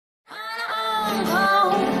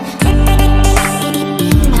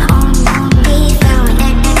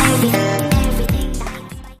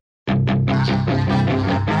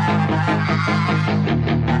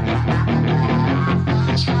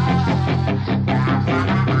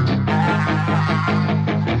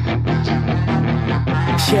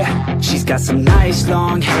Yeah, she's got some nice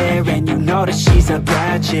long hair, and you know that she's a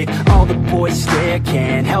bad chick. All the boys stare,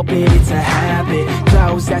 can't help it, it's a habit.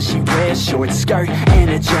 Clothes that she wears, short skirt and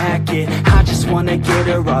a jacket. I just wanna get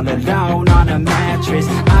her all alone on a mattress.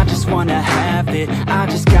 I just wanna have it, I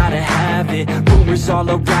just gotta have it. Rumors all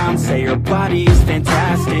around say her body is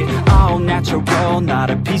fantastic. All natural, not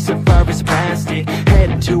a piece of fur is plastic.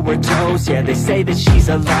 Head to her toes, yeah, they say that she's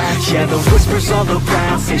a latch. Yeah, the whispers all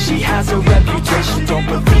around say she has a reputation. Don't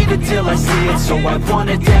believe it till I see it, so I want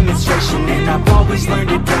a demonstration. And I've always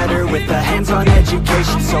learned it better with a hands-on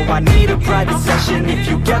education. So I need a private session if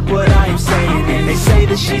you get what I am saying. And they say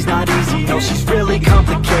that she's not easy, no, she's really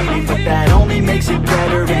complicated, but that only makes it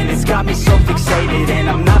better, and it's got me so fixated. And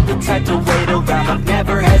I'm not the type to wait around, I've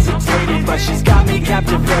never hesitated, but she's got me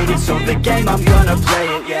captivated, so the game, I'm gonna play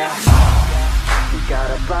it, yeah. She got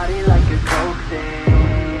a body like a coke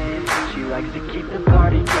thing, she likes to keep the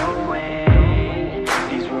party going.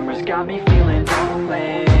 These rumors got me feeling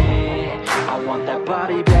lonely, I want that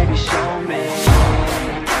body, baby, show me.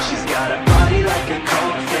 She's got a body like a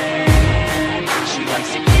coke thing, she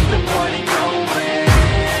likes to keep the party going.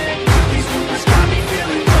 These rumors got me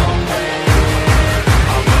feeling lonely,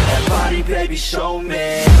 I want that body, baby, show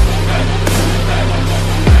me.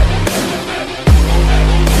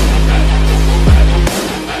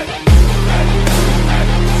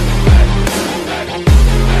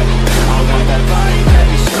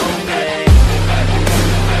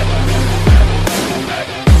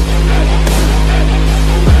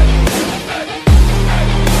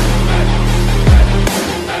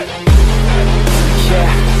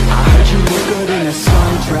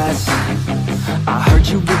 I heard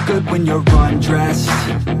you look good when you're undressed.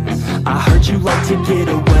 I heard you like to get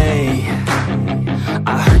away.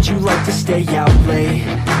 I heard you like to stay out late.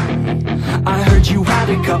 I heard you had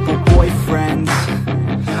a couple boyfriends.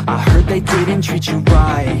 I heard they didn't treat you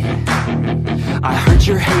right. I heard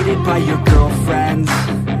you're hated by your girlfriends,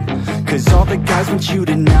 'cause all the guys want you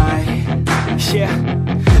tonight. Yeah,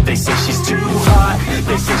 they say she's too hot,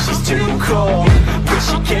 they say she's too cold. Where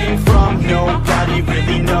she came from, nobody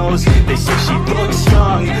really knows. They say she looks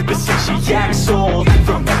young, but say she acts old.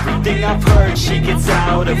 From everything I've heard, she gets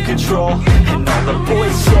out of control. And all the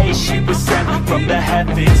boys say she was sent from the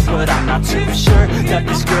heavens, but I'm not too sure that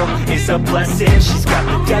this girl is a blessing. She's got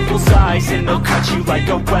the devil's eyes, and they'll cut you like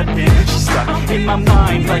a weapon. She's stuck in my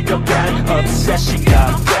mind like a bad obsession.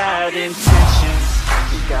 Got bad intentions.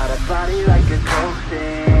 She's got a body like a coke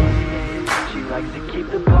thing, she likes to keep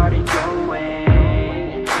the party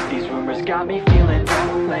going. These rumors got me feeling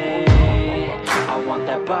lonely, I want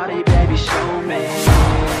that body, baby, show me.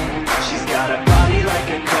 She's got a body like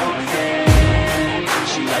a coke thing,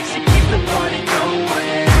 she likes to keep the party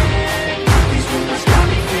going. These rumors got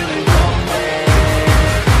me feeling lonely,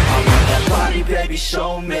 I want that body, baby,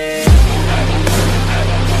 show me.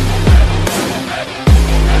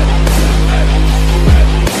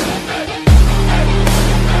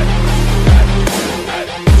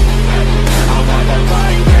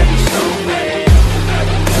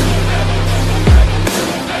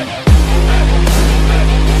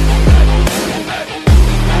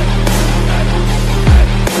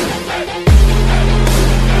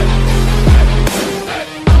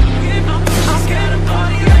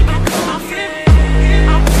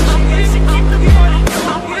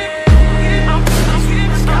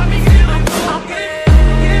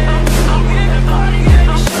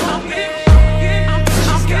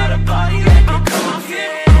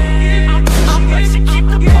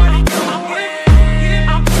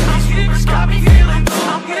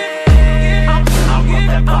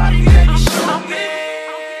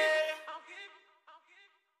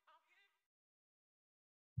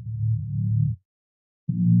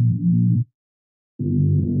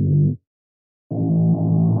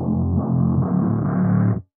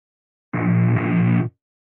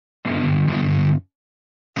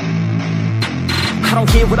 I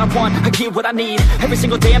don't get what I want, I get what I need. Every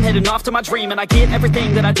single day I'm heading off to my dream, and I get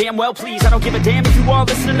everything that I damn well please. I don't give a damn if you all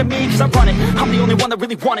listening to me, 'cause I run it. I'm the only one that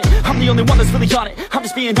really want it, I'm the only one that's really on it. I'm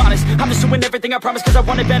just being honest, I'm just doing everything I promise, 'cause I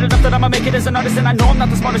want it bad enough that I'ma make it as an artist. And I know I'm not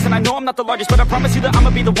the smartest, and I know I'm not the largest, but I promise you that I'ma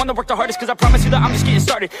be the one that worked the hardest. 'Cause I promise you that I'm just getting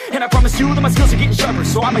started, and I promise you that my skills are getting sharper.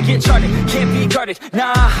 So I'ma get charted, can't be guarded.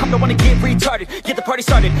 Nah, I'm the one to get retarded. Get the party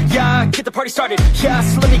started, yeah, get the party started. Yeah,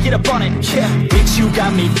 so let me get up on it, yeah. Bitch, you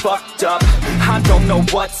got me fucked up, I don't don't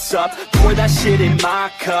know what's up. Pour that shit in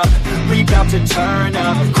my cup, we bout to turn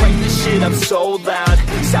up. Crank this shit up so loud,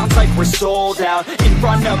 sounds like we're sold out. In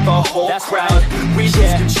front of a whole crowd, we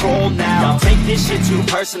lose control now. Don't take this shit too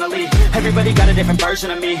personally, everybody got a different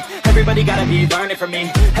version of me. Everybody gotta be learning from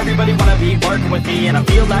me, everybody wanna be working with me. And I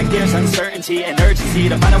feel like there's uncertainty and urgency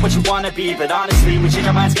to find out what you wanna be. But honestly, we change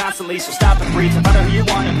our minds constantly, so stop and breathe to find out who you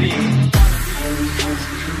wanna be.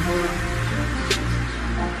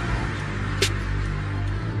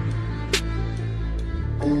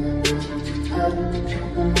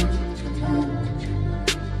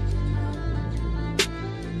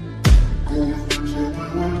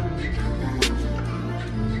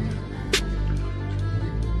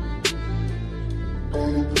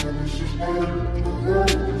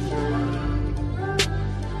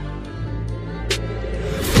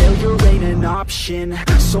 Failure ain't an option,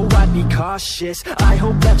 so I'd be cautious. I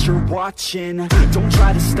hope that you're watching. Don't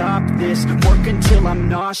try to stop this, work until I'm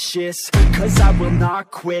nauseous. Cause I will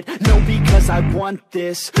not quit, no, because I want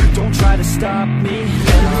this. Don't try to stop me,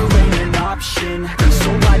 failure ain't an option,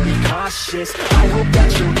 so I'd be cautious. I hope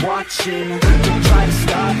that you're watching. Don't try to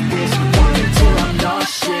stop this, work until I'm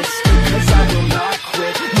nauseous. Cause I will not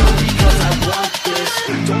quit, no, because I want this.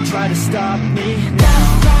 Don't try to stop me now.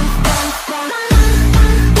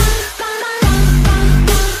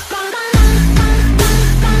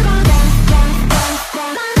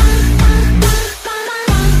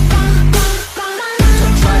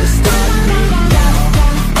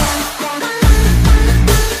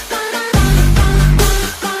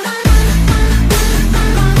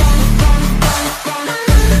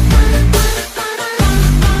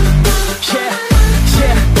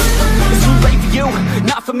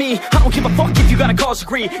 Me, I don't give a fuck if you got a college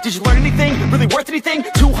degree. Did you learn anything? Really worth anything?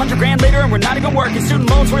 200 grand later and we're not even working. Student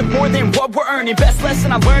loans worth more than what we're earning. Best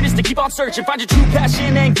lesson I learned is to keep on searching. Find your true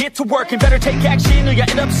passion and get to work. And better take action or you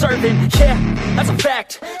end up serving. Yeah, that's a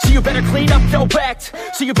fact. So you better clean up your act.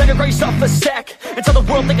 So you better grab yourself a sack and tell the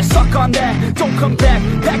world they can suck on that. Don't come back,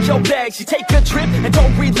 pack your bags. You take a trip and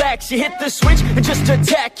don't relax. You hit the switch and just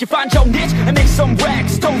attack. You find your niche and make some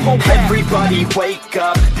racks. Don't hold back. Everybody wake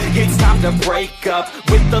up, it's time to break up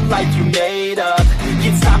with the life you made up.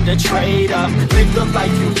 It's time to trade up, live the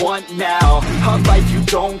life you want now, a life you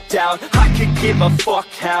don't doubt. I could give a fuck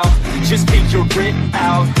how, just figure it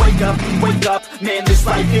out. Wake up, man, this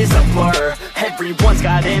life is a blur. Everyone's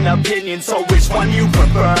got an opinion, so which one you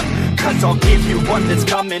prefer? Cause I'll give you one that's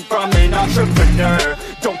coming from an entrepreneur.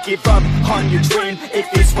 Don't give up on your dream if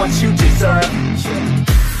it's what you deserve.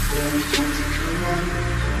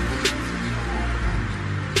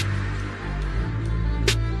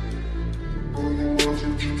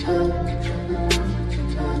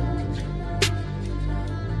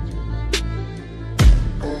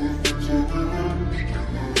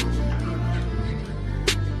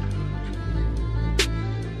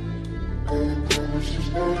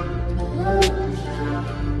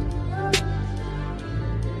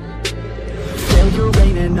 Failure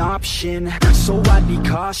ain't an option, so I'd be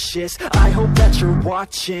cautious. I hope that you're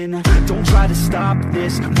watching. Don't try to stop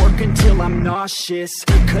this, work until I'm nauseous.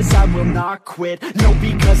 Cause I will not quit, no,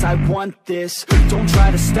 because I want this. Don't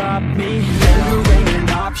try to stop me, failure ain't an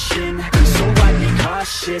option, so I'd be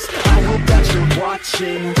cautious. I hope that you're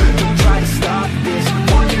watching. Don't try to stop this,